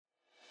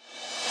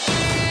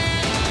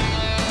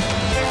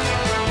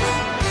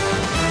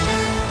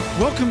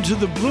Welcome to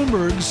the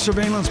Bloomberg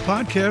Surveillance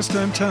Podcast.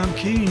 I'm Tom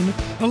Keene,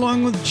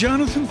 along with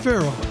Jonathan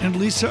Farrell and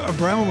Lisa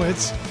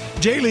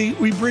Abramowitz. Daily,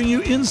 we bring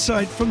you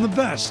insight from the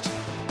best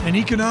in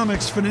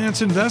economics,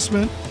 finance,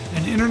 investment,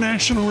 and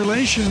international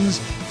relations.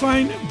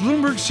 Find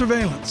Bloomberg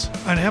Surveillance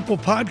on Apple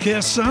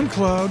Podcasts,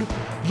 SoundCloud,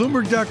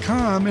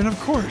 Bloomberg.com, and of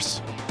course,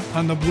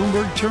 on the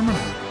Bloomberg Terminal.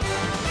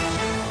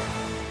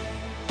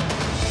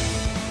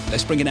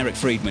 Let's bring in Eric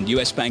Friedman,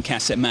 US Bank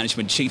Asset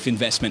Management Chief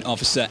Investment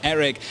Officer.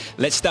 Eric,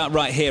 let's start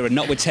right here and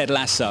not with Ted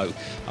Lasso.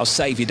 I'll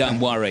save you,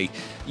 don't worry.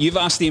 You've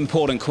asked the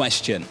important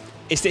question.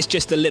 Is this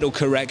just a little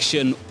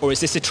correction or is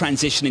this a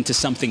transition into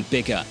something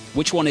bigger?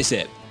 Which one is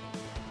it?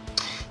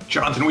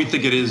 Jonathan, we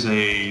think it is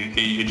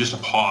just a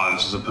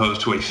pause as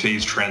opposed to a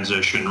phased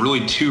transition.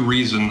 Really two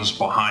reasons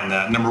behind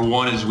that. Number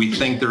one is we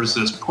think there's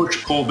this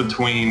push-pull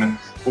between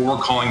what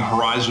we're calling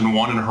Horizon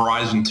 1 and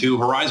Horizon 2.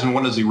 Horizon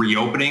 1 is the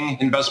reopening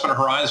investment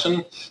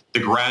horizon. The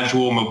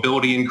gradual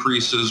mobility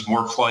increases,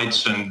 more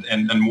flights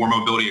and more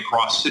mobility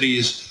across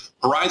cities.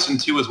 Horizon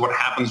 2 is what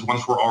happens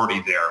once we're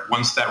already there,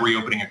 once that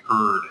reopening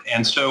occurred.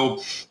 And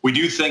so we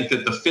do think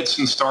that the fits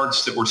and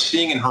starts that we're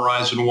seeing in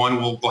Horizon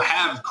 1 will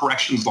have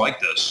corrections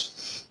like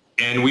this.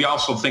 And we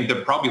also think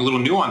that probably a little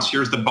nuance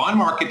here is the bond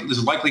market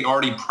is likely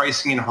already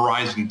pricing in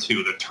Horizon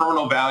 2. The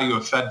terminal value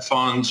of Fed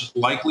funds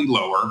likely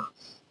lower,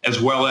 as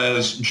well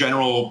as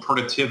general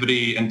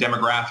productivity and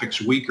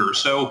demographics weaker.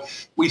 So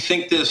we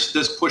think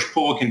this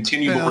push-pull will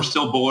continue, but we're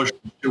still bullish.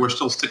 We're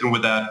still sticking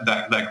with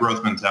that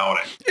growth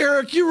mentality.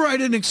 Eric, you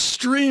write an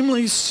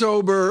extremely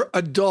sober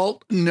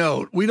adult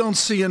note. We don't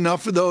see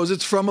enough of those.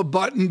 It's from a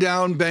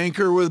button-down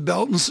banker with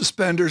belt and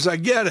suspenders. I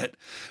get it.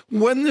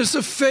 When there's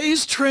a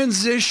phase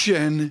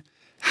transition,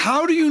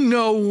 how do you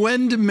know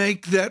when to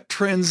make that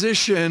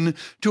transition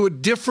to a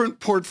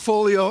different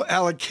portfolio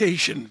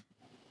allocation?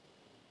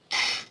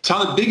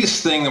 Tom, the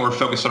biggest thing that we're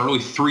focused on are really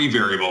three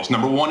variables.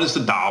 Number one is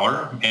the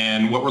dollar,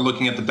 and what we're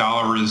looking at the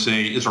dollar is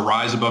a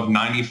rise above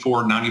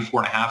 94,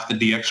 94.5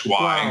 the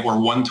DXY, or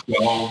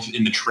 112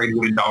 in the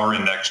trade-weighted dollar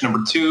index. Number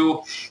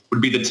two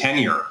would be the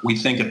 10-year. We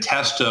think a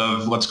test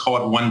of, let's call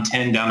it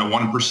 110 down to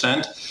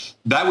 1%.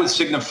 That would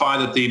signify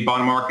that the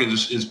bond market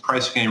is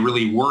pricing a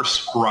really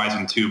worse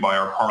Horizon 2 by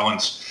our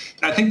parlance.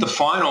 And I think the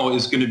final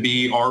is going to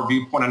be our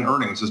viewpoint on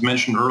earnings. As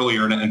mentioned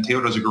earlier, and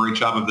Taylor does a great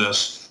job of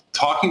this,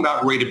 talking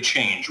about rate of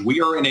change.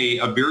 We are in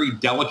a very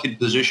delicate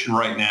position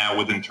right now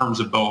in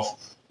terms of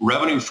both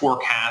revenue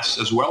forecasts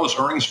as well as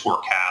earnings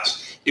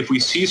forecasts. If we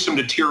see some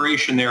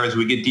deterioration there as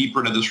we get deeper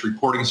into this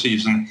reporting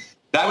season,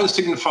 that would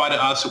signify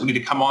to us that we need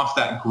to come off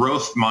that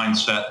growth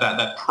mindset,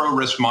 that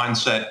pro-risk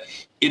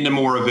mindset, into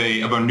more of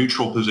a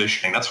neutral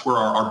positioning. That's where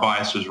our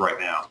bias is right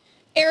now.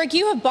 Eric,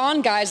 you have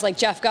bond guys like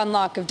Jeff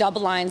Gundlach of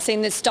Double Line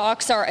saying that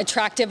stocks are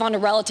attractive on a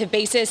relative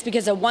basis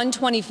because a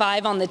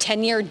 125 on the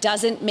 10-year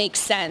doesn't make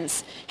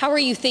sense. How are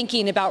you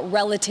thinking about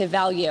relative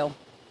value?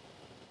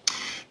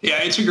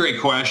 Yeah, it's a great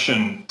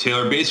question,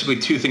 Taylor. Basically,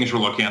 two things we're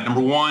looking at. Number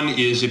one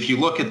is if you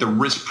look at the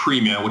risk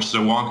premium, which is a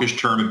wonkish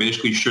term, it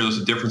basically shows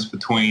the difference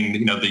between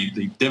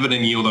the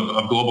dividend yield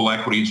of global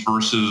equities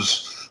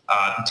versus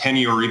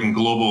 10-year or even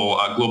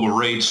global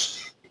rates.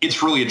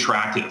 It's really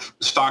attractive.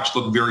 Stocks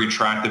look very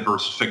attractive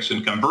versus fixed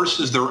income.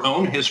 Versus their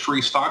own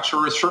history, stocks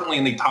are certainly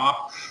in the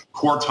top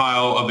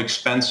quartile of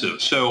expensive.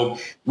 So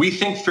we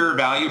think fair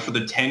value for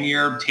the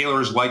 10-year,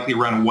 Taylor, is likely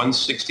around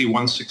 160,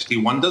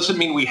 161. Doesn't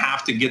mean we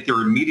have to get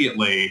there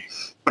immediately,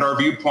 but our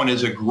viewpoint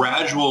is a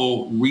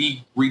gradual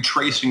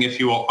retracing, if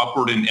you will,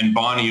 upward in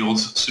bond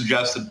yields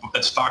suggests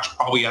that stocks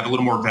probably have a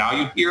little more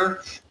value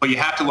here, but you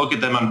have to look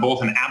at them on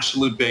both an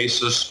absolute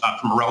basis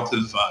from a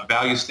relative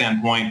value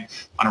standpoint,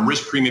 on a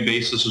risk premium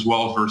basis as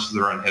well as versus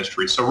their own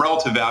history. So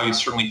relative value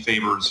certainly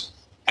favors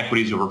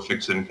equities over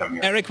fixed income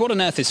here. Eric, what on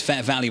earth is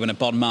fair value in a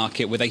bond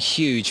market with a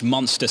huge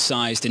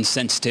monster-sized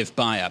insensitive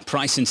buyer,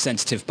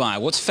 price-insensitive buyer?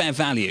 What's fair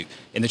value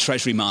in the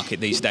Treasury market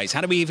these days? How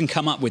do we even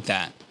come up with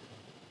that?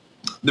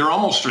 There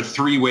almost are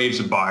three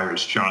waves of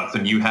buyers,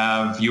 Jonathan. You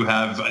have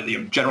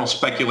general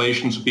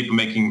speculations of people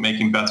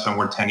making bets on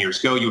where 10 years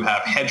go. You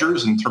have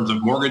hedgers in terms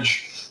of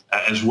mortgage,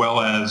 as well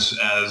as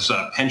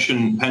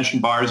pension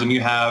buyers, and you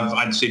have,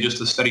 I'd say,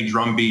 just a steady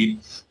drumbeat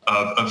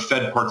of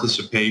Fed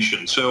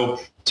participation. So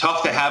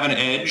tough to have an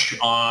edge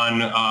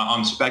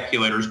on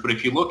speculators. But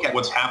if you look at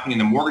what's happening in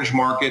the mortgage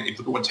market, if you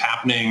look at what's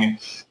happening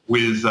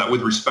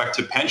with respect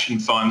to pension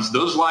funds,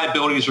 those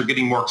liabilities are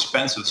getting more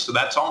expensive. So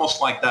that's almost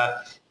like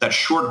that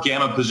short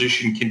gamma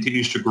position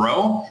continues to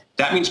grow.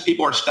 That means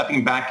people are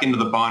stepping back into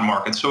the bond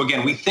market. So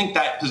again, we think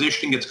that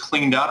position gets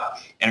cleaned up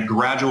and a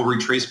gradual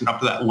retracement up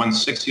to that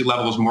 160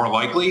 level is more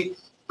likely.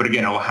 But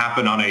again, it will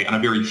happen on a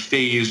very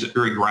phased,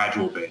 very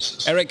gradual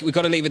basis. Eric, we've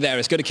got to leave it there.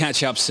 It's good to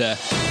catch up, sir.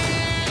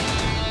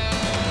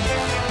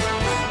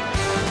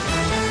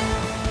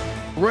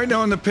 Right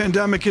now in the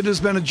pandemic, it has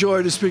been a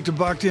joy to speak to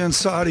Bakhtian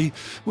Sadi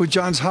with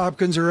Johns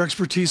Hopkins, her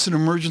expertise in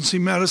emergency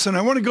medicine.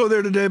 I want to go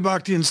there today,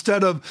 Bakhti,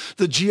 instead of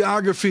the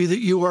geography that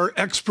you are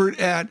expert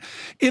at.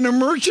 In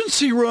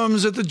emergency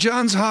rooms at the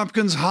Johns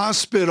Hopkins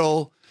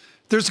Hospital,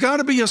 there's got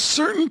to be a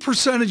certain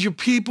percentage of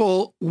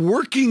people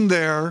working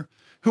there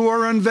who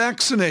are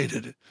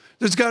unvaccinated.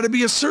 there's got to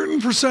be a certain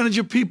percentage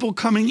of people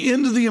coming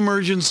into the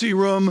emergency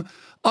room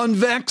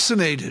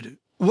unvaccinated.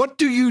 What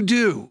do you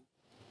do?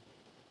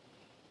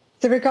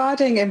 So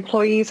regarding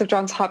employees of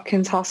Johns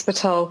Hopkins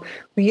Hospital,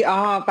 we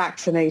are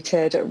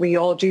vaccinated. We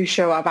all do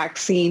show our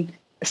vaccine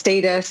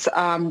status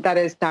that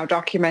is now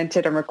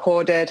documented and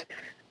recorded.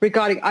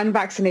 Regarding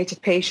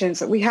unvaccinated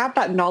patients, we have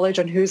that knowledge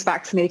on who's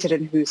vaccinated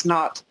and who's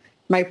not.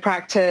 My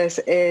practice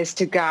is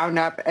to gown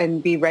up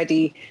and be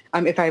ready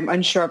if I'm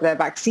unsure of their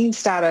vaccine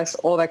status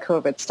or their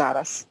COVID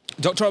status.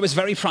 Doctor, I was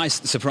very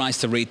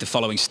surprised to read the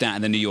following stat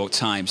in the New York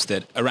Times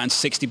that around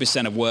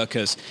 60% of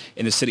workers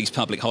in the city's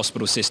public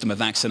hospital system are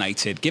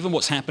vaccinated. Given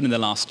what's happened in the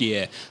last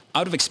year, I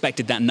would have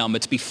expected that number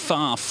to be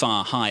far,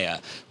 far higher.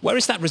 Where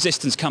is that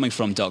resistance coming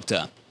from,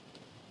 Doctor?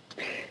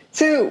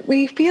 So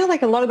we feel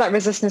like a lot of that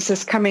resistance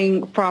is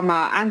coming from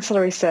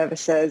ancillary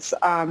services.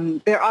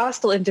 There are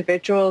still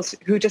individuals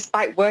who,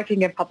 despite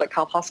working in public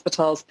health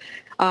hospitals,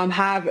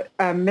 have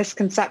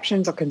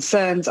misconceptions or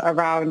concerns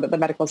around the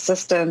medical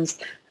systems,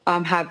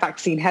 have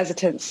vaccine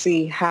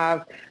hesitancy,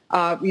 have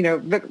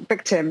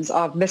victims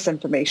of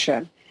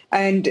misinformation.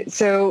 And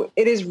so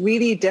it is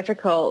really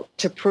difficult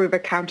to prove a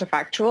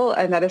counterfactual,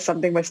 and that is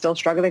something we're still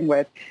struggling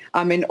with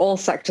in all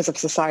sectors of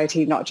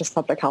society, not just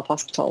public health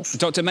hospitals.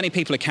 Doctor, many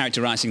people are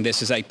characterizing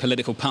this as a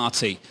political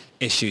party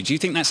issue. Do you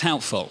think that's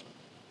helpful?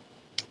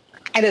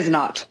 It is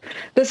not.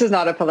 This is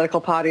not a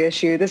political party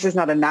issue. This is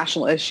not a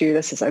national issue.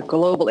 This is a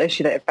global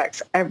issue that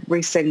affects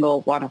every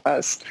single one of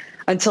us.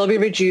 Until we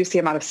reduce the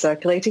amount of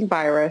circulating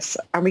virus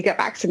and we get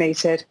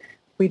vaccinated,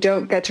 we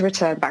don't get to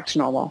return back to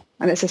normal.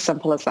 And it's as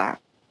simple as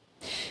that.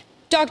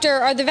 Doctor,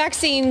 are the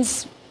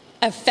vaccines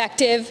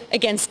effective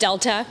against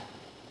Delta?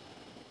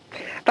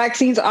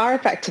 Vaccines are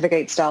effective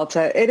against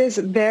Delta. It is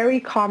very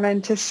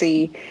common to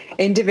see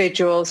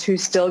individuals who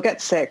still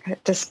get sick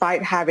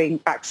despite having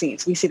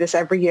vaccines. We see this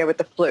every year with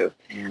the flu.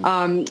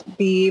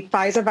 The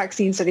Pfizer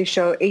vaccine studies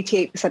show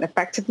 88%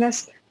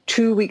 effectiveness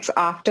 2 weeks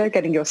after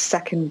getting your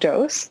second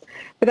dose.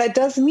 But that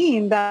does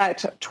mean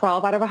that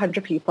 12 out of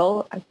 100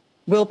 people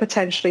will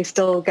potentially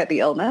still get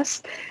the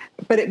illness.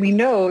 But we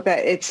know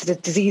that it's the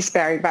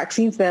disease-sparing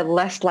vaccines. They're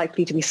less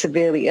likely to be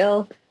severely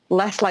ill,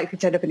 less likely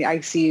to end up in the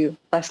ICU,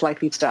 less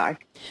likely to die.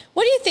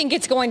 What do you think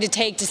it's going to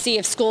take to see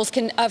if schools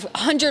can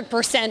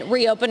 100%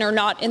 reopen or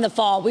not in the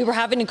fall? We were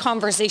having a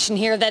conversation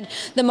here that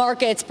the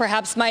markets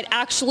perhaps might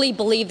actually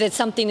believe that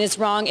something is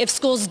wrong if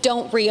schools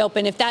don't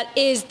reopen, if that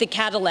is the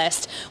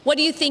catalyst. What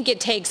do you think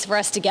it takes for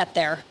us to get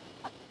there?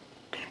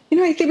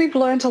 I think we've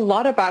learned a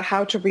lot about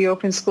how to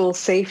reopen school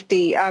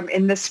safety.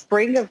 In the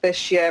spring of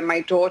this year,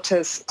 my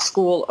daughter's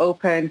school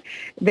opened.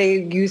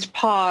 They used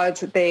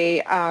pods.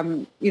 They,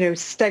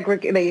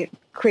 they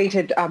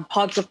created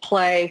pods of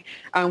play.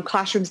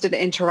 Classrooms didn't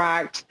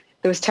interact.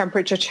 There was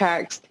temperature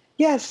checks.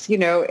 Yes,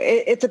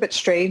 it's a bit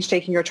strange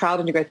taking your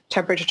child and you go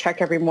temperature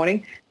check every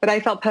morning, but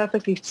I felt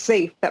perfectly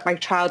safe that my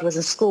child was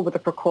in school with the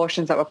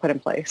precautions that were put in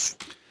place.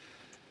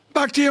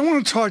 Bhakti, I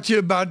want to talk to you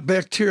about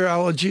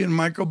bacteriology and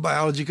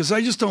microbiology because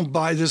I just don't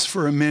buy this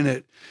for a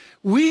minute.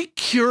 We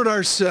cured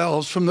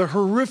ourselves from the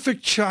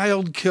horrific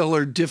child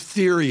killer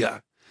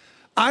diphtheria.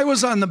 I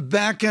was on the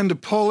back end of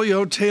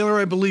polio.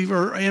 Taylor, I believe,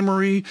 or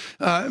Anne-Marie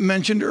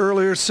mentioned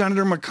earlier,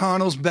 Senator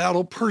McConnell's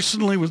battle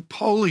personally with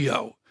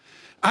polio.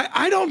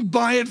 I don't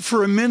buy it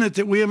for a minute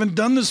that we haven't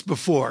done this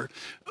before.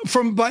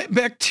 From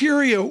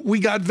bacteria, we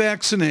got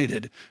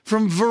vaccinated.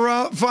 From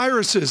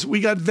viruses,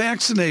 we got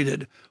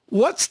vaccinated.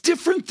 What's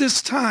different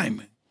this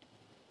time?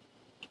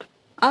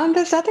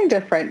 There's nothing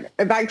different.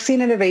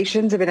 Vaccine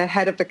innovations have been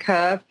ahead of the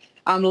curve.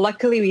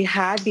 Luckily, we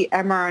had the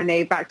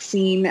mRNA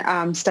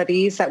vaccine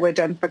studies that were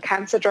done for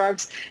cancer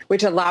drugs,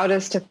 which allowed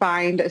us to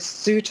find a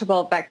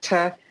suitable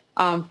vector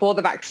for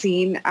the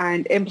vaccine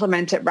and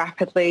implement it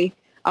rapidly.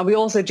 We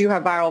also do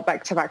have viral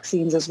vector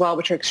vaccines as well,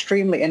 which are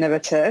extremely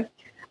innovative.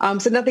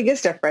 So nothing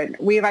is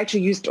different. We have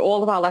actually used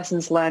all of our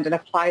lessons learned and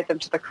applied them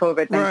to the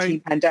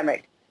COVID-19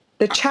 pandemic.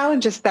 The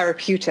challenge is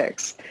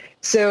therapeutics.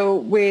 So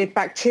with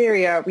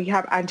bacteria, we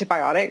have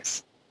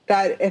antibiotics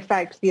that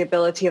affect the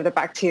ability of the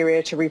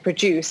bacteria to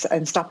reproduce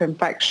and stop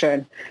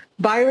infection.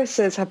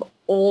 Viruses have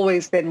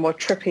always been more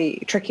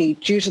tricky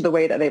due to the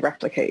way that they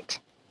replicate.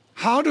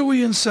 How do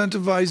we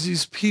incentivize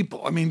these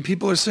people? I mean,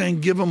 people are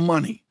saying, give them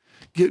money.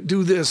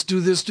 Do this, do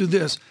this, do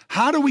this.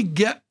 How do we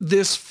get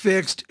this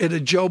fixed at a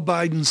Joe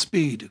Biden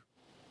speed?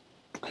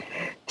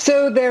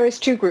 So there is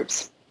two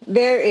groups.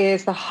 There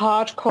is the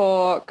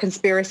hardcore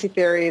conspiracy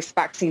theories,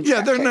 vaccine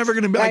skeptics. Yeah, they're never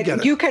going to be, I get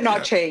it. You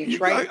cannot change,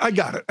 right? I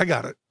got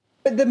it.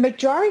 But the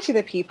majority of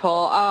the people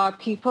are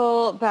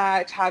people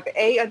that have,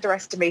 A,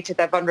 underestimated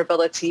their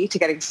vulnerability to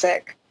getting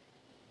sick.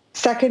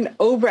 Second,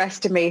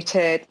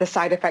 overestimated the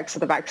side effects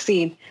of the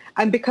vaccine.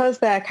 And because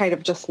they're kind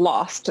of just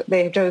lost,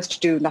 they chose to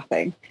do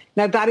nothing.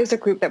 Now, that is a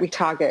group that we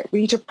target.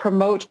 We need to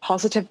promote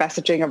positive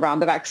messaging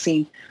around the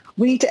vaccine.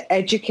 We need to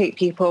educate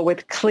people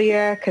with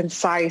clear,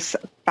 concise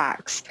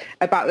facts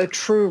about the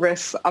true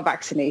risks of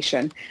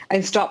vaccination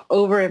and stop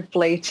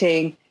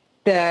overinflating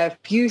the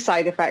few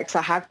side effects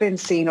that have been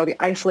seen or the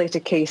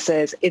isolated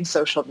cases in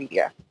social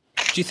media.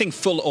 Do you think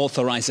full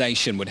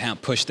authorization would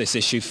help push this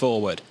issue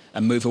forward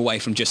and move away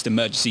from just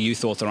emergency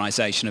use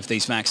authorization of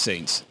these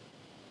vaccines?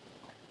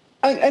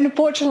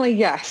 Unfortunately,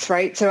 yes,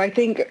 right? So I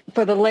think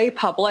for the lay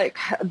public,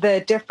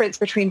 the difference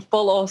between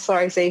full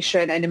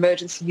authorization and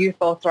emergency use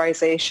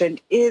authorization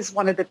is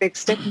one of the big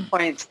sticking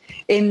points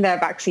in their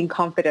vaccine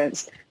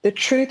confidence. The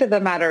truth of the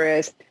matter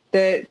is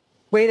the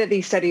way that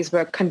these studies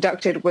were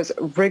conducted was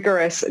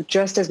rigorous,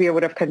 just as we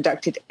would have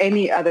conducted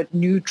any other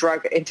new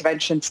drug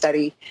intervention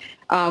study.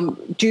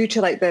 Due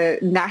to like the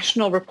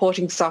national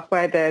reporting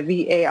software, the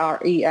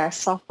VARES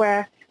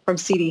software from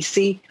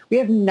CDC, we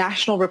have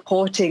national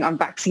reporting on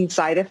vaccine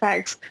side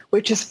effects,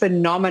 which is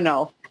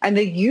phenomenal. And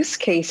the use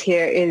case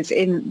here is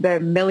in the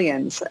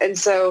millions. And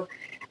so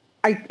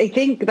I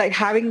think like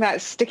having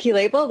that sticky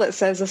label that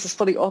says this is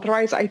fully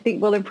authorized, I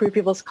think will improve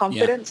people's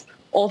confidence. Yeah.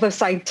 Although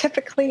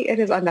scientifically it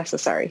is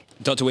unnecessary.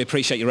 Doctor, we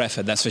appreciate your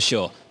effort, that's for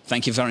sure.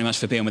 Thank you very much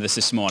for being with us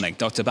this morning.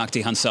 Dr.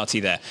 Bhakti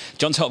Hansati there,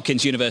 Johns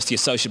Hopkins University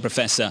Associate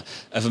Professor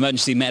of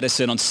Emergency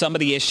Medicine, on some of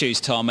the issues,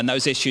 Tom, and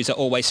those issues are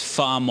always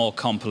far more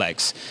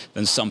complex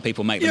than some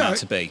people make them out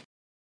to be.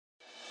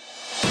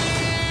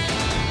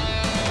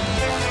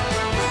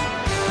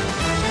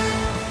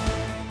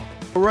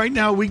 Right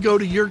now, we go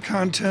to your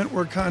content,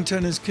 where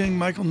content is king.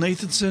 Michael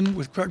Nathanson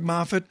with Craig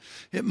Moffett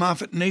at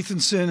Moffett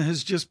Nathanson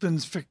has just been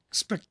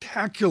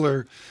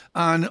spectacular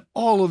on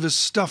all of his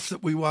stuff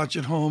that we watch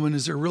at home. And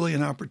is there really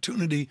an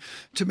opportunity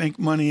to make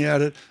money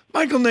at it?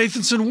 Michael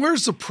Nathanson,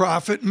 where's the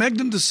profit?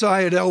 Meghnad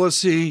Desai at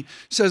LSE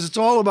says it's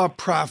all about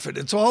profit.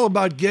 It's all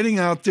about getting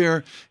out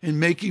there and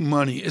making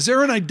money. Is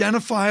there an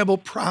identifiable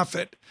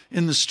profit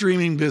in the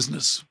streaming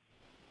business?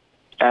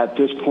 At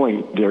this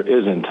point, there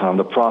isn't, Tom.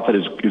 The profit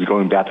is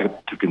going back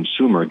to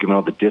consumer. Given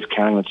all the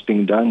discounting that's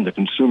being done, the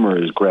consumer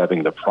is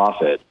grabbing the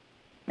profit,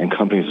 and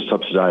companies are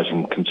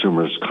subsidizing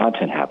consumers'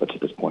 content habits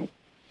at this point.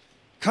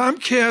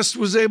 Comcast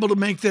was able to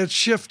make that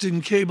shift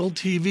in cable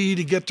TV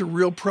to get to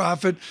real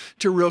profit,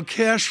 to real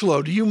cash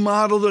flow. Do you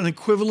model an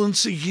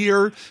equivalency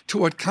here to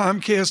what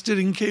Comcast did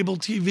in cable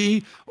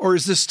TV, or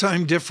is this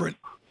time different?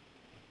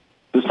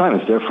 This time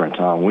is different,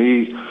 Tom.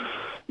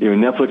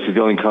 Netflix is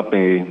the only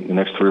company in the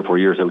next 3 or 4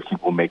 years that we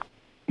think will make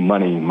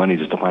money. Money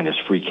is defined as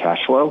free cash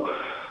flow.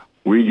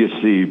 We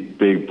just see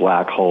big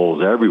black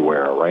holes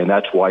everywhere, right? And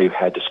that's why you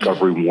had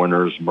Discovery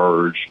Warner's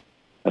merge.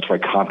 That's why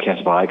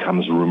Comcast Viacom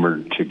is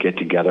rumored to get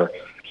together.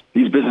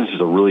 These businesses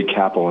are really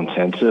capital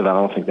intensive. I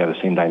don't think they have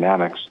the same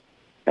dynamics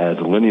as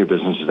the linear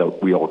businesses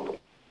that we all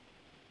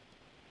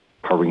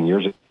covering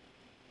years ago.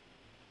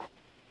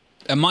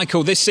 And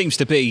Michael, this seems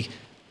to be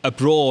a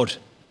broad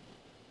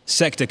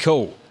sector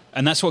call.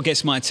 And that's what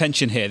gets my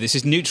attention here. This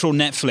is neutral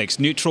Netflix,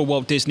 neutral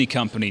Walt Disney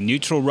Company,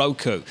 neutral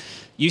Roku.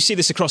 You see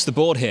this across the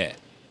board here.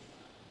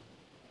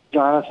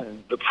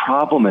 Jonathan, the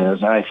problem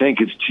is, and I think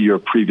it's to your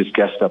previous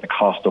guest about the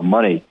cost of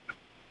money,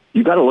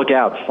 you've got to look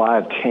out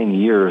 5-10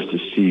 years to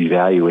see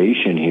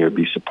valuation here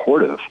be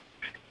supportive.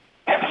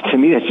 To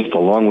me, that's just a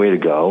long way to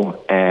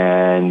go,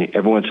 and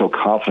everyone's so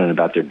confident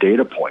about their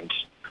data points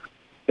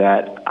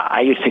that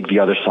I just take the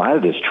other side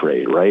of this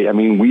trade, right? I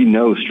mean, we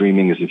know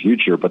streaming is the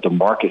future, but the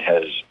market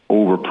has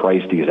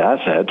overpriced these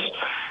assets.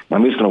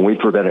 I'm just going to wait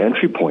for better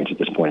entry points at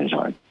this point in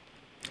time.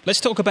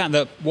 Let's talk about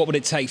what would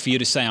it take for you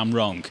to say I'm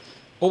wrong.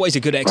 Always a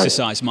good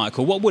exercise, right.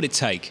 Michael. What would it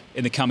take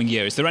in the coming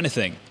year? Is there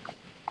anything?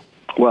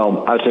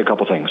 Well, I would say a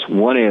couple things.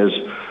 One is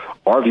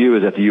our view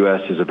is that the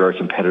U.S. is a very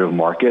competitive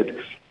market,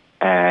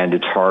 and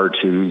it's hard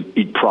to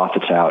eat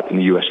profits out in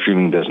the U.S.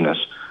 streaming business.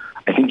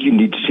 I think you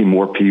need to see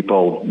more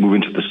people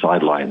moving to the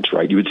sidelines,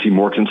 right? You would see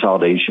more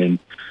consolidation.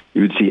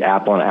 You would see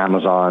Apple and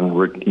Amazon,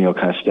 kind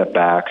of step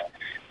back.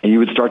 And you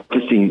would start to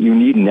see, you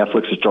need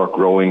Netflix to start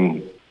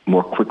growing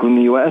more quickly in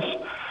the U.S.,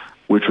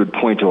 which would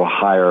point to a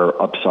higher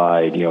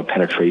upside,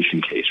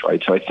 penetration case,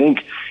 right? So I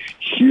think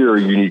here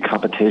you need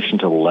competition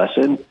to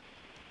lessen,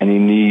 and you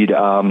need,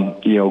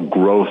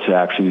 growth to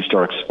actually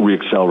start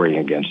reaccelerating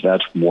again. So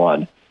that's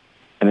one.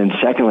 And then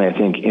secondly, I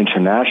think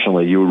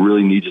internationally, you would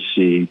really need to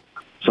see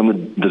some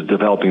of the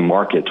developing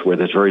markets where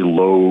there's very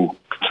low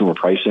consumer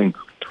pricing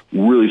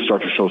really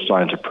start to show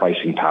signs of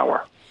pricing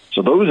power.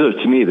 So those are,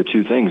 to me, the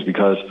two things,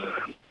 because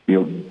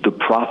the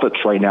profits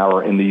right now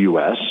are in the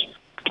U.S.,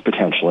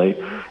 potentially,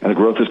 and the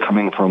growth is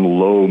coming from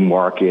low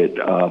market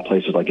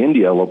places like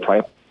India, low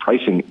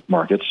pricing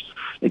markets.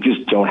 They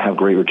just don't have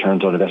great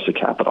returns on invested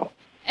capital.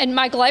 And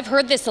Michael, I've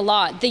heard this a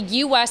lot. The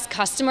U.S.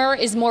 customer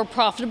is more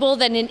profitable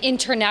than an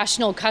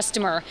international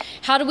customer.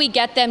 How do we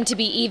get them to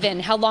be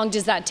even? How long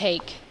does that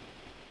take?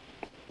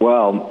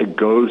 Well, it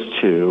goes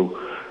to,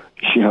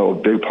 a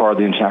big part of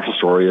the international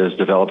story is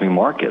developing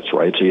markets,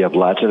 right? So you have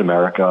Latin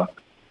America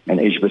and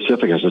Asia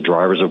Pacific as the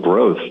drivers of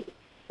growth.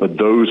 But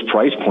those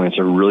price points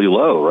are really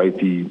low, right?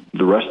 The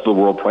rest of the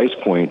world price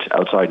points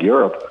outside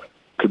Europe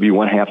could be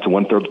 1/2 to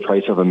 1/3 the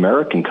price of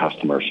American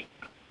customers.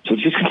 So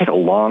it's just going to take a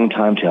long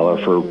time, Taylor,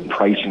 for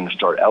pricing to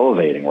start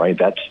elevating, right?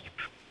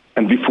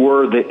 And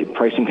before the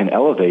pricing can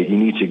elevate, you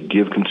need to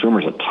give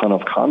consumers a ton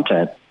of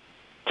content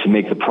to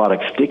make the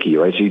product sticky,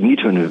 right? So you need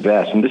to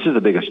invest, and this is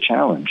the biggest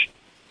challenge.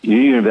 You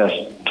need to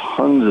invest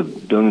tons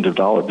of billions of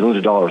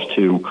dollars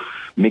to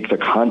make the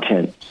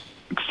content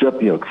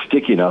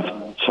sticky enough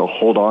to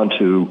hold on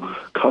to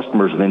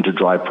customers and then to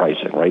drive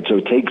pricing, right? So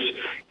it takes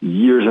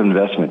years of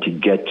investment to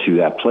get to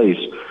that place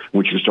in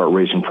which you start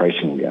raising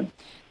pricing again.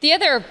 The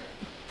other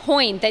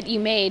point that you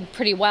made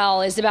pretty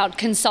well is about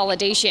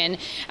consolidation.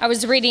 I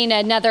was reading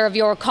another of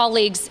your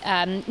colleagues'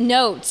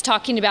 notes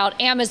talking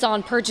about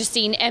Amazon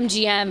purchasing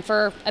MGM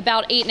for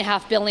about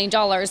 $8.5 billion.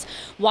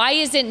 Why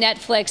isn't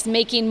Netflix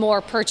making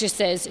more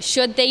purchases?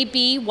 Should they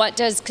be? What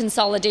does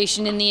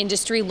consolidation in the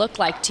industry look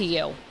like to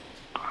you?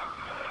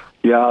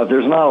 Yeah,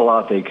 there's not a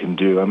lot they can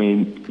do. I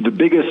mean, the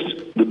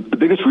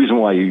biggest reason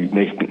why you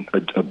make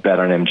a bet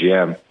on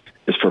MGM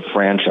is for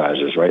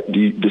franchises, right?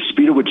 The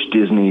speed at which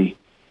Disney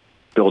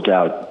built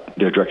out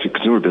their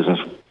direct-to-consumer business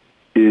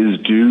is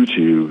due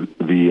to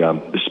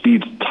the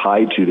speed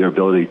tied to their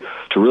ability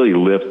to really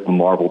lift the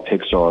Marvel,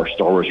 Pixar,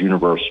 Star Wars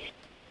universe,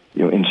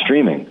 in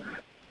streaming.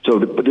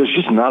 But there's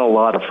just not a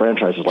lot of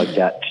franchises like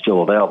that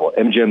still available.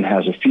 MGM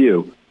has a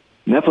few.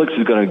 Netflix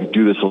is going to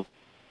do this.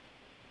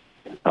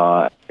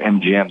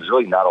 MGM, there's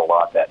really not a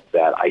lot that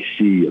I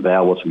see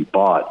available to be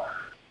bought.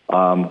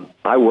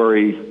 I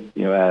worry,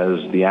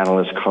 as the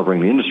analyst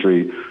covering the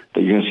industry,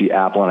 that you're going to see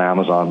Apple and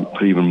Amazon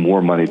put even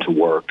more money to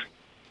work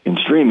in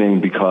streaming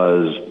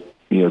because,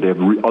 they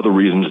have other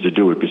reasons to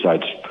do it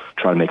besides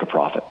trying to make a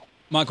profit.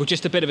 Michael,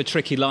 just a bit of a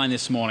tricky line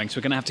this morning, so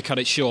we're going to have to cut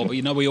it short.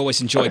 But we always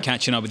enjoy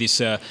catching up with you,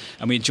 sir,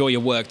 and we enjoy your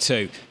work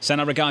too.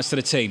 Send our regards to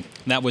the team.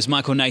 That was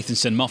Michael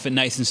Nathanson,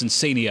 MoffettNathanson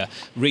Senior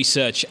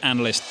Research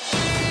Analyst.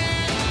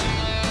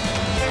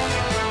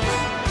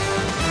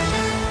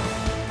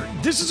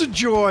 This is a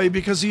joy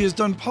because he has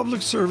done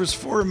public service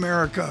for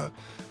America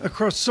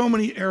across so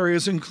many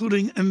areas,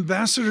 including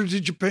ambassador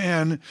to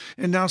Japan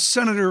and now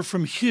senator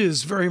from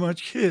very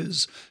much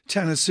his,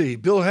 Tennessee.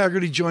 Bill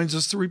Hagerty joins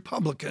us, the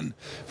Republican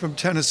from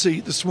Tennessee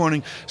this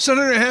morning.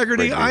 Senator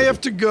Hagerty, I have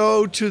to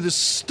go to the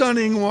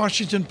stunning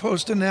Washington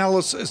Post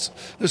analysis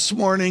this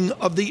morning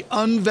of the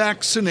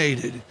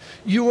unvaccinated.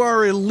 You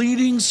are a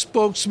leading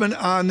spokesman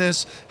on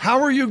this.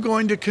 How are you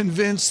going to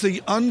convince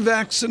the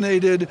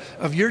unvaccinated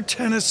of your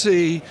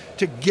Tennessee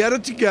to get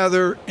it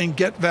together and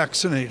get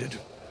vaccinated?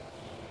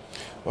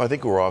 Well, I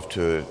think we're off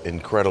to an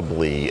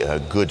incredibly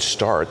good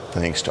start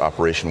thanks to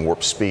Operation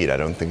Warp Speed. I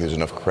don't think there's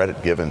enough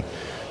credit given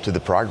to the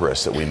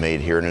progress that we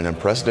made here at an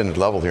unprecedented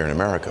level here in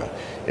America.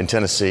 In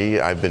Tennessee,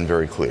 I've been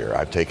very clear.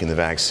 I've taken the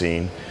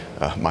vaccine.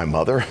 My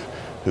mother,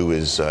 who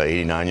is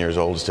 89 years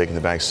old, is taking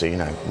the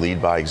vaccine. I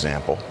lead by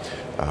example.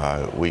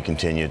 We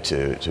continue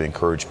to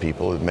encourage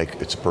people.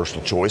 It's a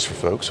personal choice for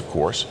folks, of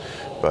course,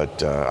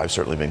 but I've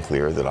certainly been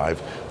clear that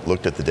I've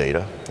looked at the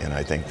data, and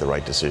I think the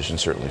right decision,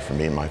 certainly for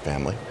me and my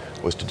family,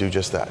 was to do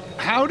just that.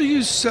 How do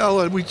you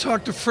sell it? We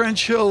talked to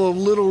French Hill of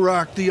Little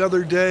Rock the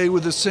other day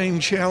with the same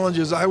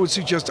challenges. I would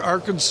suggest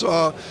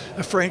Arkansas,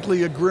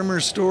 frankly, a grimmer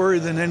story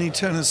than any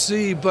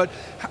Tennessee. But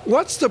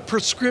what's the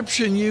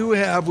prescription you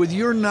have with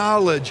your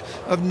knowledge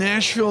of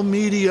Nashville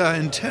media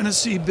and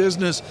Tennessee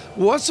business?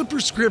 What's the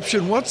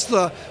prescription? What's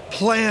the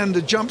plan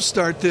to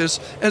jumpstart this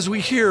as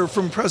we hear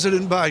from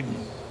President Biden?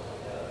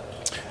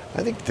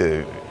 I think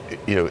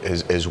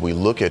as we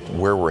look at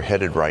where we're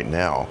headed right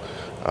now,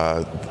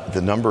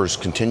 the numbers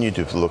continue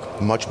to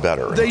look much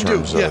better in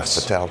terms of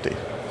fatality.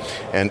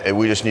 And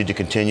we just need to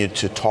continue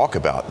to talk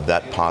about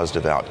that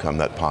positive outcome,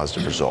 that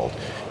positive result,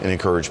 and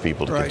encourage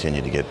people to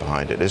continue to get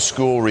behind it. As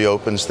school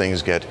reopens,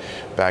 things get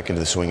back into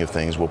the swing of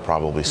things, we'll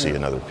probably see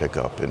another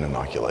pickup in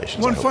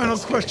inoculations. One final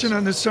question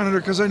on this,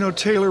 Senator, because I know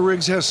Taylor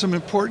Riggs has some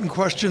important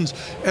questions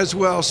as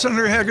well.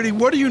 Senator Hagerty,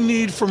 what do you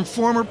need from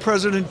former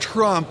President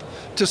Trump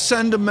to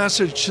send a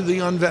message to the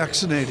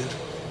unvaccinated?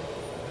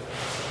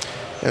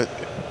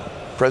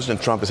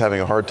 President Trump is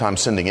having a hard time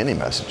sending any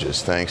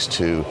messages thanks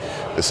to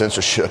the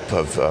censorship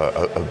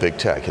of big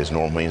tech. His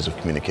normal means of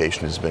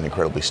communication has been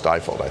incredibly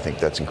stifled. I think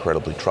that's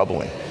incredibly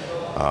troubling.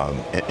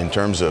 In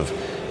terms of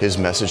his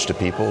message to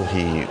people,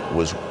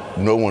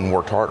 no one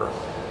worked harder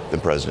than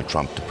President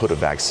Trump to put a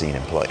vaccine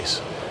in place.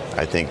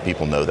 I think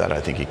people know that.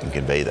 I think he can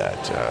convey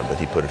that. But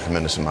he put a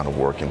tremendous amount of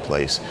work in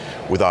place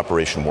with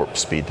Operation Warp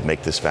Speed to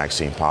make this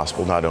vaccine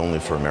possible, not only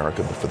for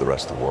America, but for the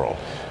rest of the world.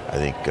 I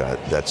think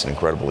that's an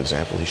incredible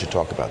example. He should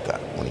talk about that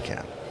when he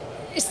can.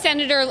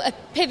 Senator,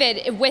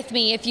 pivot with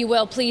me, if you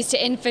will, please,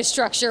 to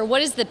infrastructure.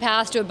 What is the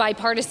path to a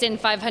bipartisan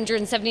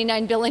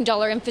 $579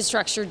 billion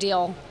infrastructure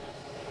deal?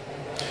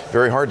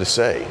 Very hard to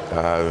say.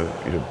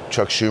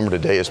 Chuck Schumer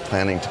today is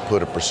planning to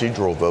put a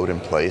procedural vote in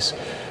place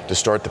to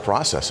start the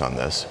process on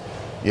this.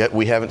 Yet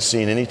we haven't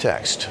seen any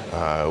text.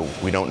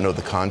 We don't know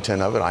the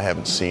content of it. I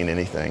haven't seen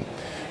anything.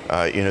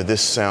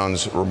 This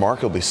sounds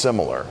remarkably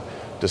similar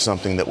to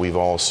something that we've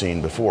all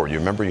seen before. You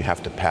remember you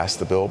have to pass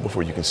the bill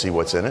before you can see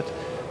what's in it?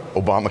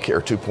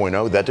 Obamacare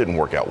 2.0, that didn't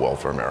work out well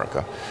for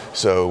America.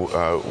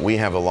 So we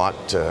have a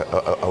lot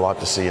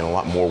to see and a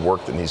lot more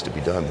work that needs to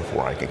be done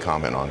before I can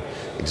comment on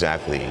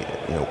exactly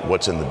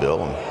what's in the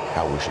bill and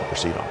how we should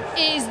proceed on it.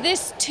 Is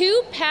this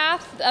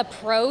two-path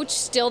approach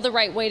still the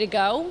right way to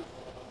go?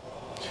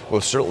 Well,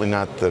 it's certainly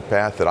not the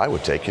path that I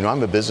would take.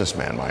 I'm a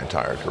businessman my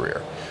entire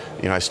career.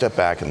 I step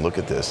back and look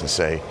at this and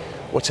say,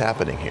 what's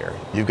happening here?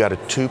 You've got a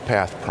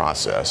two-path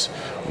process,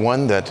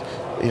 one that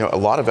a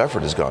lot of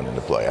effort has gone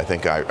into play. I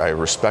think I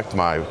respect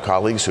my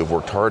colleagues who have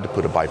worked hard to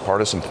put a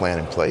bipartisan plan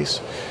in place.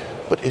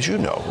 But as you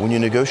know, when you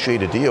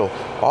negotiate a deal,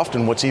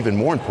 often what's even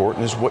more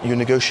important is what you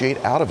negotiate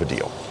out of a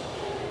deal.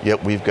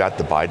 Yet we've got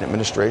the Biden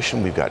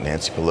administration, we've got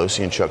Nancy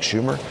Pelosi and Chuck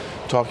Schumer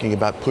talking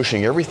about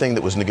pushing everything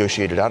that was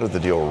negotiated out of the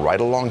deal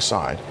right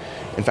alongside.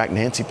 In fact,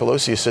 Nancy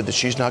Pelosi has said that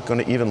she's not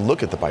going to even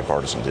look at the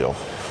bipartisan deal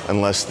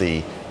unless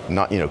the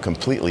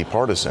completely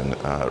partisan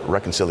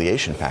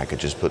reconciliation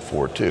package is put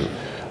forward too.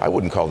 I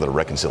wouldn't call it a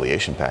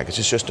reconciliation package.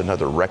 It's just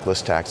another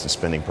reckless tax and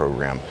spending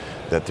program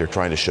that they're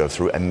trying to shove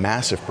through, a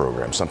massive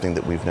program, something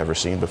that we've never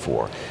seen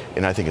before.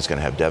 And I think it's going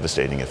to have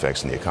devastating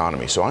effects in the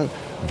economy. So I'm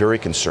very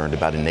concerned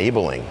about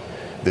enabling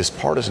this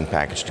partisan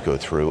package to go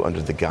through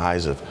under the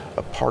guise of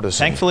a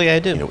partisan, thankfully I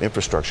do,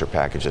 infrastructure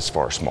package that's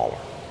far smaller.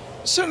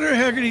 Senator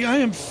Hagerty, I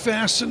am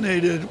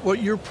fascinated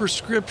what your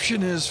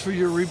prescription is for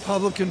your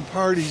Republican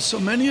Party. So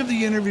many of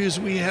the interviews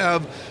we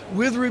have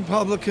with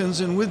Republicans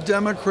and with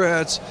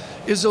Democrats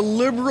is a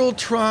liberal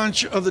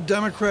tranche of the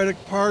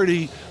Democratic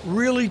Party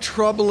really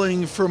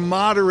troubling for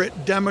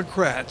moderate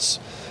Democrats.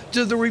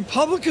 Do the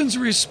Republicans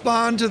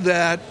respond to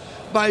that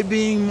by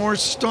being more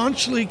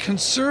staunchly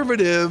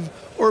conservative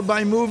or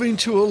by moving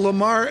to a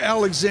Lamar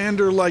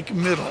Alexander-like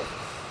middle?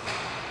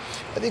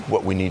 I think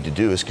what we need to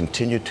do is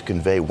continue to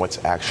convey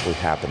what's actually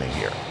happening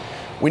here.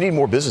 We need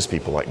more business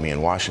people like me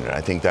in Washington.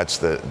 I think that's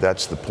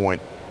the point.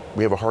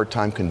 We have a hard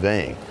time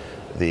conveying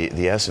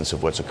the essence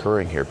of what's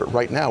occurring here. But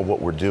right now,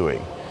 what we're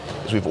doing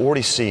is we've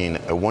already seen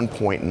a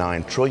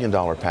 $1.9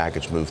 trillion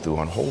package move through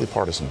on a wholly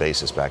partisan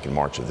basis back in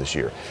March of this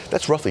year.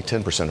 That's roughly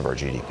 10% of our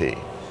GDP.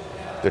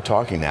 They're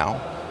talking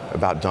now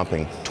about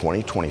dumping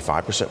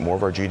 25% more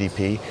of our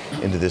GDP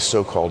into this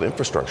so-called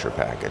infrastructure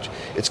package.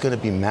 It's going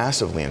to be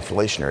massively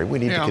inflationary. We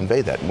need to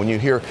convey that. When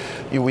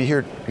we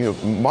hear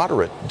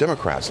moderate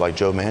Democrats like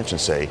Joe Manchin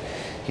say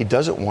he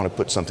doesn't want to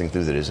put something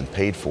through that isn't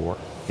paid for.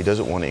 He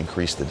doesn't want to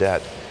increase the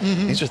debt.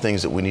 Mm-hmm. These are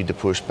things that we need to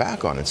push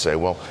back on and say,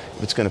 well,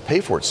 if it's going to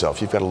pay for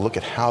itself, you've got to look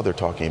at how they're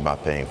talking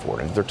about paying for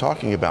it. And if they're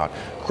talking about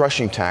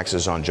crushing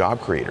taxes on job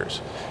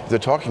creators, if they're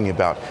talking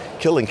about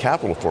killing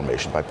capital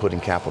formation by putting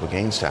capital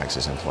gains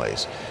taxes in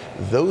place,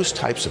 those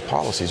types of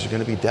policies are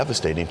going to be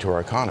devastating to our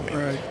economy.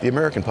 Right. The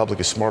American public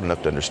is smart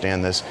enough to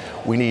understand this.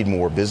 We need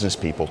more business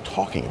people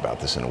talking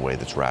about this in a way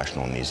that's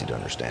rational and easy to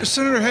understand.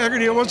 Senator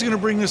Hagerty, I wasn't going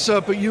to bring this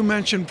up, but you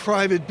mentioned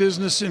private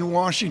business in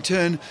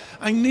Washington.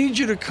 I need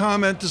you to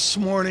comment this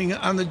morning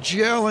on the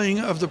jailing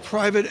of the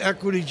private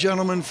equity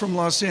gentleman from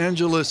Los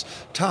Angeles,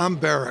 Tom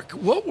Barrack.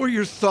 What were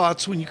your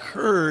thoughts when you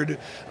heard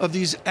of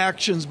these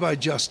actions by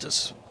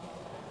justice?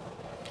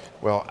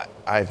 Well,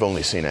 I've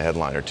only seen a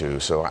headline or two,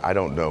 so I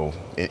don't know,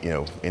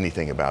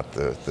 anything about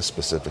the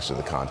specifics of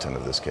the content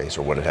of this case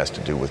or what it has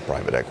to do with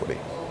private equity.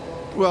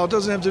 Well, it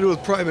doesn't have to do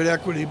with private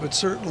equity, but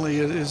certainly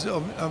it is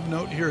of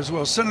note here as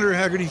well. Senator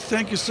Hagerty,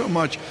 thank you so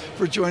much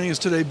for joining us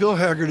today. Bill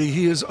Hagerty,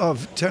 he is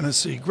of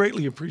Tennessee.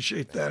 Greatly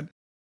appreciate that.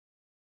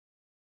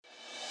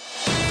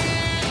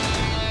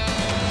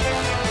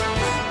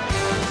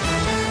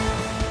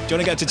 Do you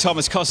want to go to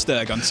Thomas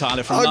Kosterg on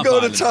Tyler from I'll Love go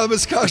Island? to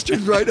Thomas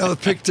Kosterg right now,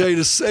 pick day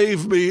to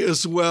save me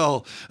as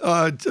well.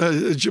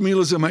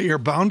 Jamila's in my ear.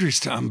 Boundaries,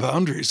 Tom,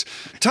 boundaries.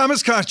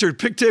 Thomas Kosterg,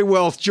 Pick Day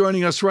Wealth,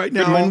 joining us right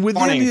now. And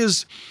within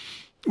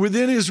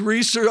his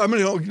research, I'm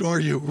going to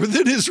ignore you.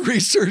 Within his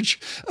research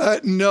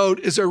note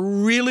is a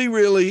really,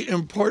 really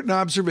important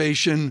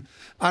observation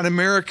on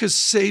America's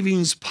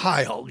savings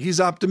pile.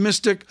 He's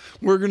optimistic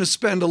we're going to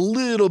spend a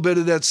little bit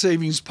of that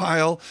savings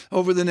pile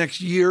over the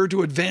next year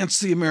to advance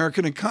the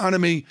American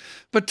economy.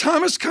 But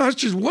Thomas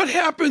Kosterg, what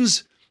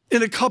happens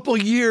in a couple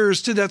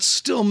years to that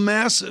still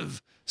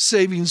massive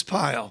savings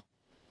pile?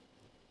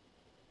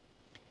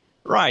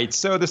 Right.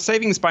 So the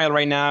savings pile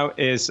right now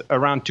is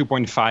around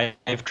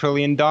 $2.5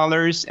 trillion.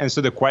 And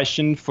so the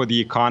question for the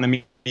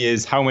economy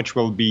is how much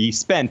will be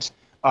spent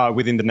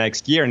within the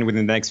next year and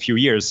within the next few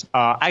years.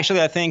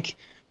 Actually, I think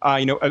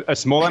a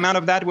small amount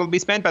of that will be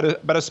spent,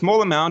 but a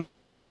small amount,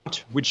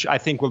 which I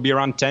think will be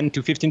around 10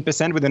 to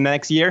 15% within the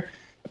next year.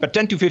 But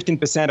 10 to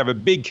 15% of a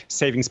big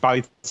savings pile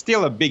is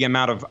still a big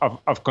amount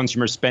of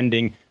consumer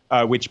spending,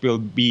 which will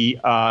be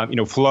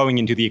flowing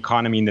into the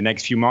economy in the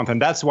next few months.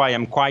 And that's why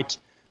I'm quite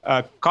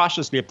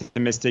cautiously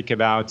optimistic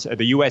about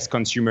the U.S.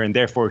 consumer and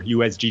therefore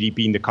U.S.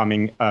 GDP in the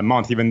coming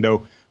month, even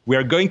though we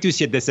are going to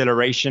see a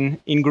deceleration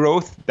in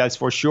growth, that's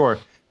for sure.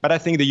 But I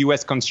think the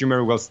U.S.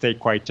 consumer will stay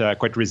quite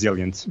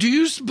resilient. Do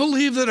you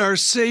believe that our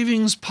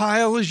savings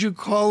pile, as you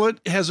call it,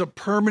 has a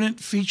permanent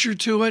feature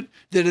to it,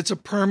 that it's a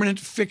permanent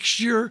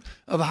fixture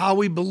of how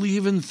we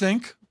believe and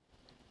think?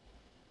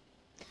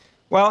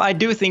 Well, I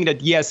do think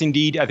that, yes,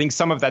 indeed. I think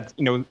some of that,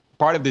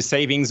 part of the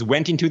savings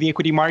went into the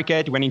equity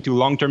market, went into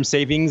long-term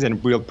savings,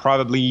 and will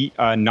probably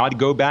not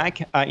go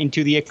back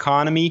into the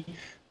economy.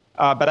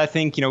 But I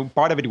think,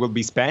 part of it will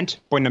be spent,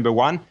 point number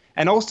one.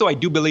 And also, I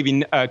do believe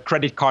in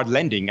credit card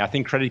lending. I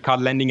think credit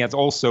card lending has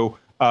also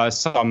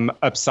some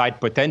upside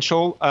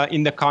potential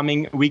in the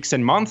coming weeks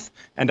and months,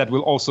 and that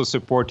will also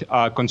support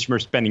consumer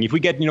spending. If we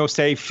get,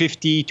 say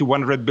 50 to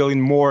 100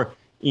 billion more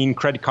in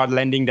credit card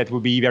lending, that will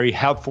be very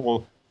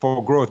helpful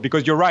for growth.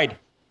 Because you're right,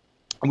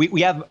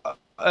 we have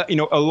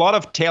a lot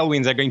of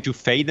tailwinds are going to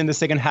fade in the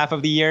second half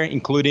of the year,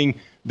 including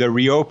the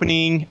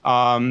reopening,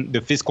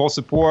 the fiscal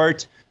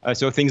support,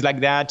 so things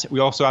like that. We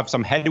also have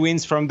some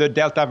headwinds from the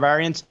Delta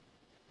variant.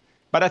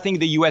 But I think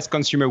the U.S.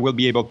 consumer will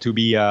be able to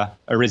be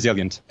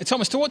resilient.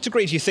 Thomas, to what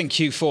degree do you think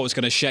Q4 is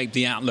going to shape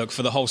the outlook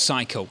for the whole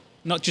cycle?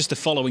 Not just the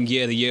following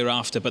year, the year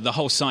after, but the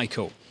whole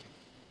cycle?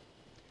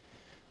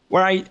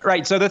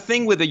 Right. So the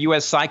thing with the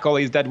U.S. cycle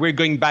is that we're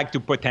going back to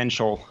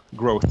potential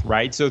growth,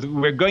 right? So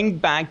we're going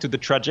back to the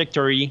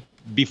trajectory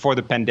before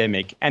the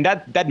pandemic. And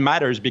that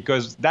matters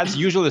because that's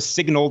usually a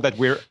signal that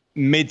we're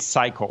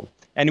mid-cycle.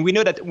 And we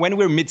know that when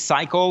we're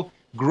mid-cycle,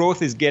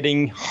 growth is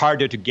getting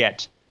harder to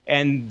get.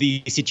 And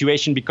the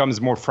situation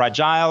becomes more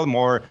fragile,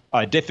 more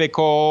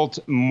difficult,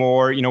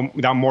 more,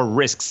 without more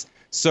risks.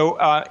 So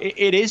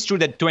it is true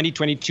that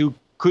 2022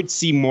 could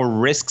see more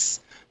risks.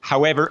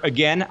 However,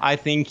 again, I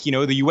think,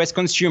 the U.S.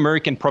 consumer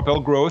can propel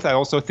growth. I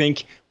also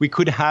think we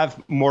could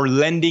have more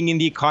lending in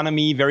the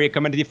economy, very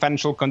accommodative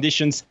financial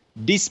conditions,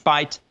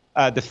 despite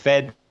the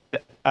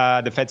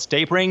Fed's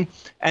tapering.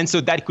 And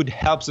so that could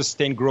help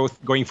sustain growth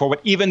going forward,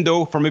 even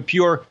though from a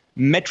pure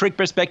metric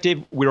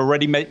perspective, we're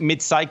already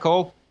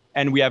mid-cycle.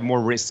 And we have more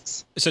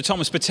risks. So,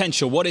 Thomas,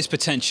 potential. What is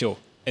potential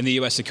in the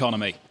U.S.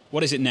 economy?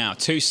 What is it now?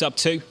 Sub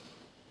 2?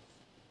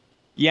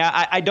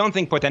 Yeah, I don't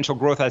think potential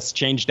growth has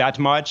changed that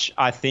much.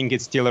 I think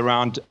it's still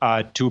around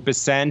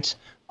 2%.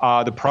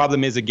 The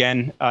problem is,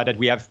 again, that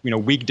we have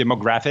weak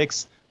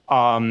demographics.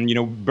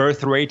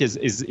 Birth rate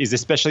is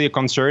especially a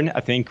concern.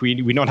 I think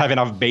we don't have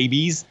enough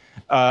babies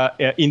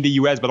in the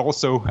U.S., but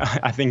also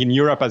I think in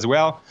Europe as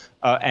well.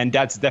 And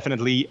that's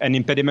definitely an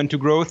impediment to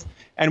growth.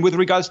 And with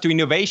regards to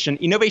innovation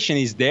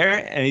is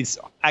there, and it's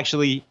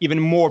actually even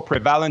more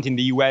prevalent in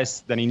the U.S.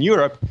 than in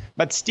Europe.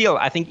 But still,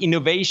 I think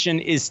innovation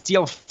is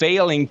still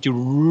failing to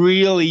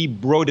really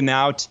broaden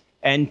out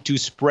and to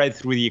spread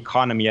through the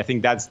economy. I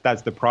think that's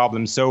the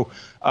problem. So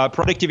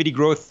productivity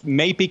growth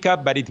may pick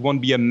up, but it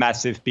won't be a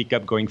massive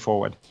pickup going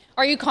forward.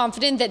 Are you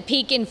confident that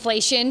peak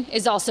inflation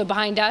is also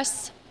behind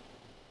us?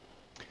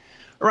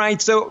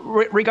 Right. So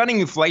regarding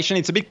inflation,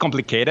 it's a bit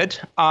complicated.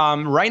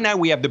 Right now,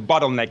 we have the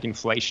bottleneck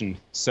inflation.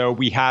 So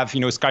we have,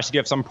 scarcity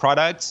of some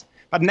products.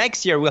 But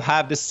next year, we'll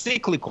have the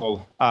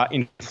cyclical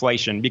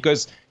inflation,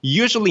 because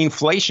usually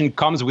inflation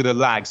comes with a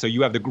lag. So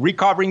you have the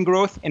recovering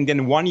growth, and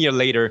then 1 year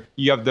later,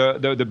 you have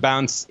the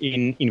bounce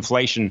in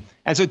inflation.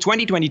 And so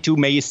 2022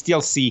 may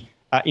still see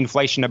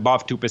inflation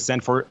above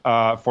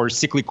 2% for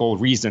cyclical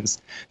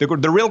reasons. The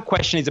real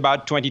question is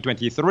about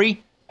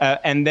 2023.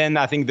 And then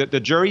I think that the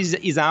jury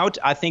is out.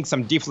 I think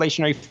some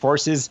deflationary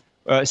forces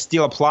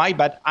still apply,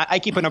 but I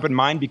keep an open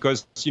mind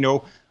because,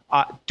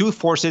 two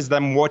forces that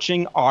I'm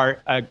watching are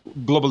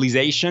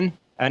globalization,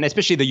 and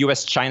especially the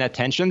U.S.-China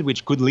tension,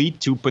 which could lead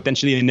to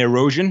potentially an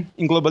erosion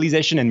in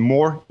globalization and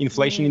more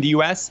inflation in the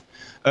U.S.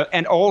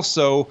 And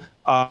also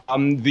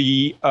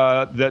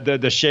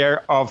the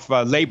share of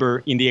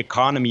labor in the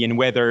economy and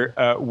whether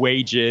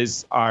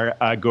wages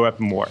go up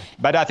more.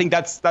 But I think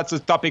that's a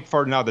topic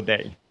for another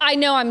day. I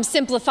know I'm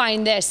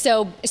simplifying this,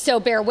 so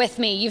bear with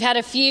me. You've had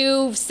a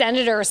few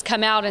senators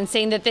come out and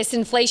saying that this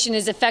inflation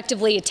is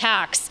effectively a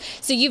tax.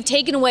 So you've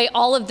taken away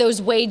all of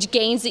those wage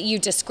gains that you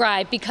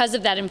described because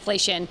of that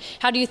inflation.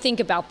 How do you think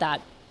about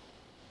that?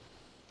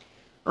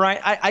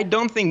 Right. I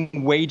don't think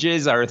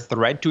wages are a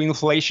threat to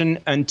inflation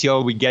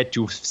until we get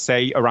to,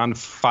 say, around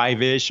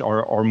 5-ish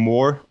or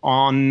more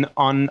on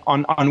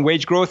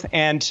wage growth.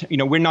 And,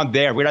 we're not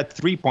there. We're at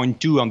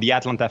 3.2 on the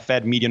Atlanta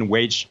Fed median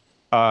wage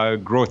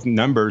growth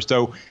number.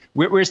 So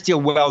we're still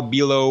well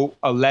below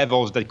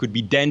levels that could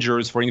be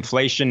dangerous for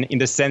inflation, in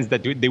the sense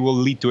that they will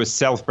lead to a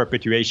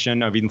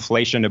self-perpetuation of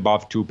inflation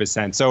above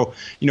 2%. So,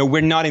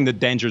 we're not in the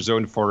danger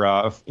zone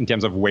in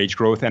terms of wage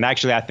growth. And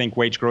actually, I think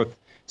wage growth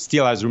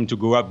still has room to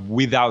go up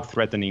without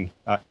threatening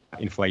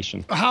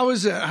inflation. How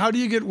is that? How do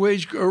you get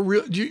wage or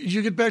real? Do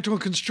you get back to a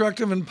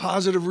constructive and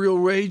positive real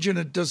wage, and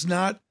it does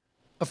not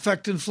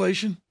affect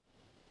inflation?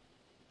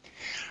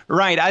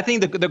 Right. I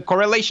think the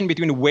correlation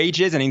between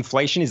wages and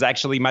inflation is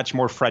actually much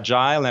more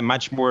fragile and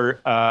much more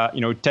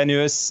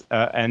tenuous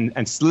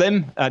and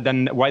slim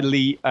than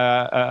widely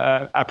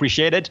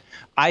appreciated.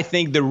 I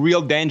think the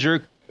real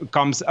danger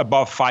comes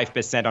above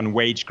 5% on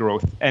wage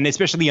growth, and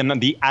especially on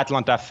the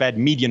Atlanta Fed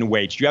median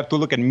wage. You have to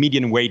look at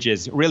median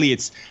wages. Really,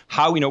 it's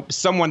how,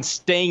 someone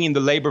staying in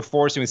the labor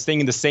force and staying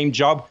in the same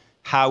job,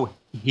 how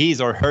his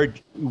or her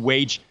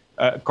wage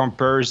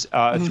compares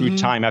through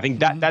time. I think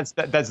that's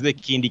the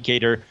key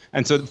indicator.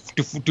 And so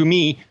to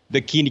me,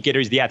 the key indicator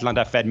is the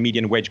Atlanta Fed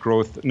median wage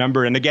growth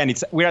number. And again,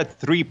 we're at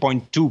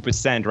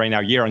 3.2% right now,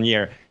 year on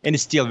year, and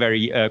it's still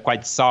very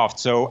quite soft.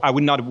 So I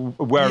would not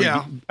worry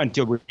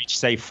until we reach,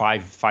 say,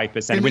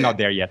 5%. We're not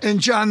there yet.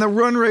 And John, the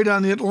run rate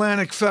on the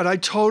Atlantic Fed, I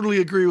totally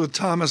agree with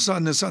Thomas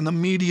on this, on the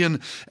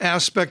median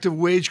aspect of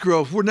wage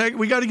growth.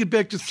 We got to get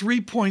back to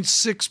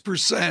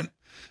 3.6%.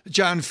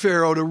 John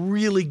Farrow to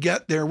really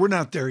get there. We're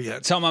not there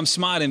yet. Tom, I'm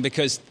smiling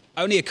because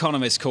only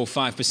economists call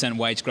 5%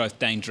 wage growth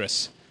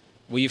dangerous.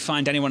 Will you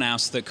find anyone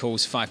else that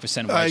calls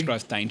 5% wage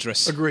growth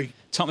dangerous? Agree.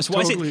 Thomas,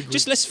 why Totally is it? agree.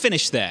 Just let's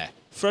finish there.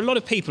 For a lot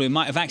of people who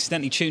might have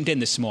accidentally tuned in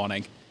this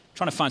morning,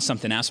 trying to find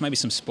something else, maybe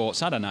some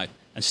sports, I don't know,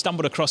 and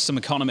stumbled across some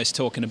economists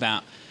talking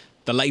about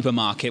the labour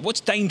market.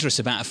 What's dangerous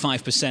about a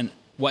 5%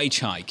 wage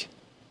hike?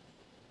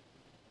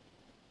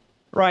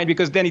 Right,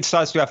 because then it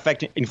starts to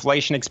affect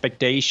inflation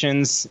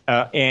expectations,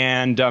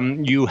 and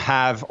you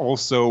have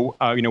also,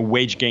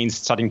 wage gains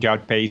starting to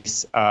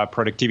outpace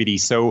productivity.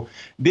 So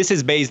this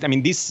is based. I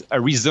mean, this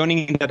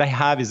reasoning that I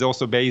have is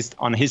also based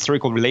on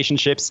historical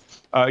relationships.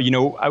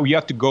 You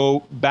have to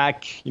go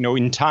back,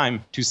 in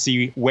time to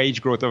see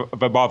wage growth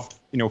of above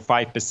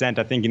 5%,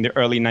 I think in the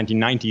early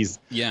 1990s.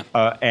 Yeah.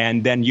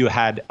 And then you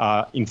had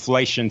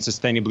inflation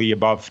sustainably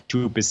above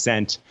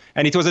 2%.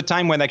 And it was a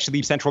time when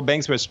actually central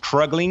banks were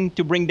struggling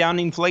to bring down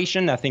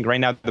inflation. I think right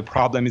now the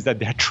problem is that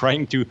they're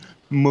trying to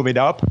move it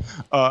up.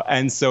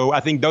 And so I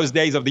think those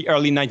days of the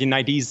early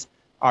 1990s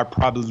are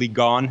probably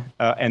gone,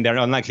 and they're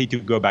unlikely to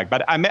go back.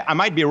 But I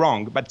might be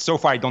wrong, but so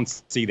far I don't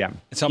see them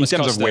Thomas in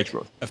terms Costa of wage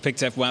growth. Of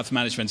Pictet Wealth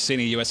Management,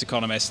 senior U.S.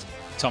 economist.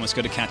 Thomas,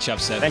 good to catch up,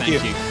 sir. Thank you.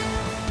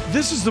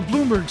 This is the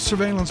Bloomberg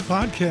Surveillance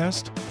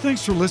Podcast.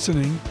 Thanks for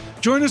listening.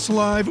 Join us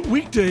live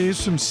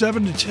weekdays from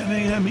 7 to 10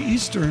 a.m.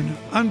 Eastern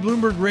on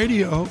Bloomberg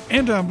Radio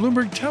and on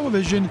Bloomberg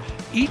Television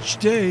each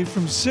day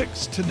from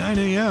 6 to 9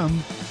 a.m.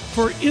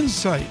 for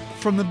insight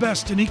from the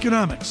best in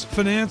economics,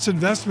 finance,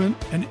 investment,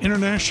 and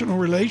international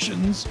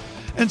relations.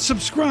 And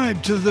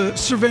subscribe to the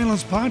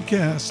Surveillance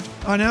Podcast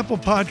on Apple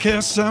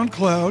Podcasts,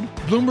 SoundCloud,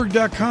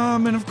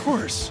 Bloomberg.com, and of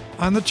course,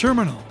 on the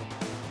terminal.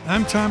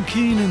 I'm Tom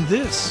Keene, and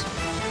this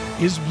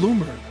is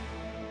Bloomberg.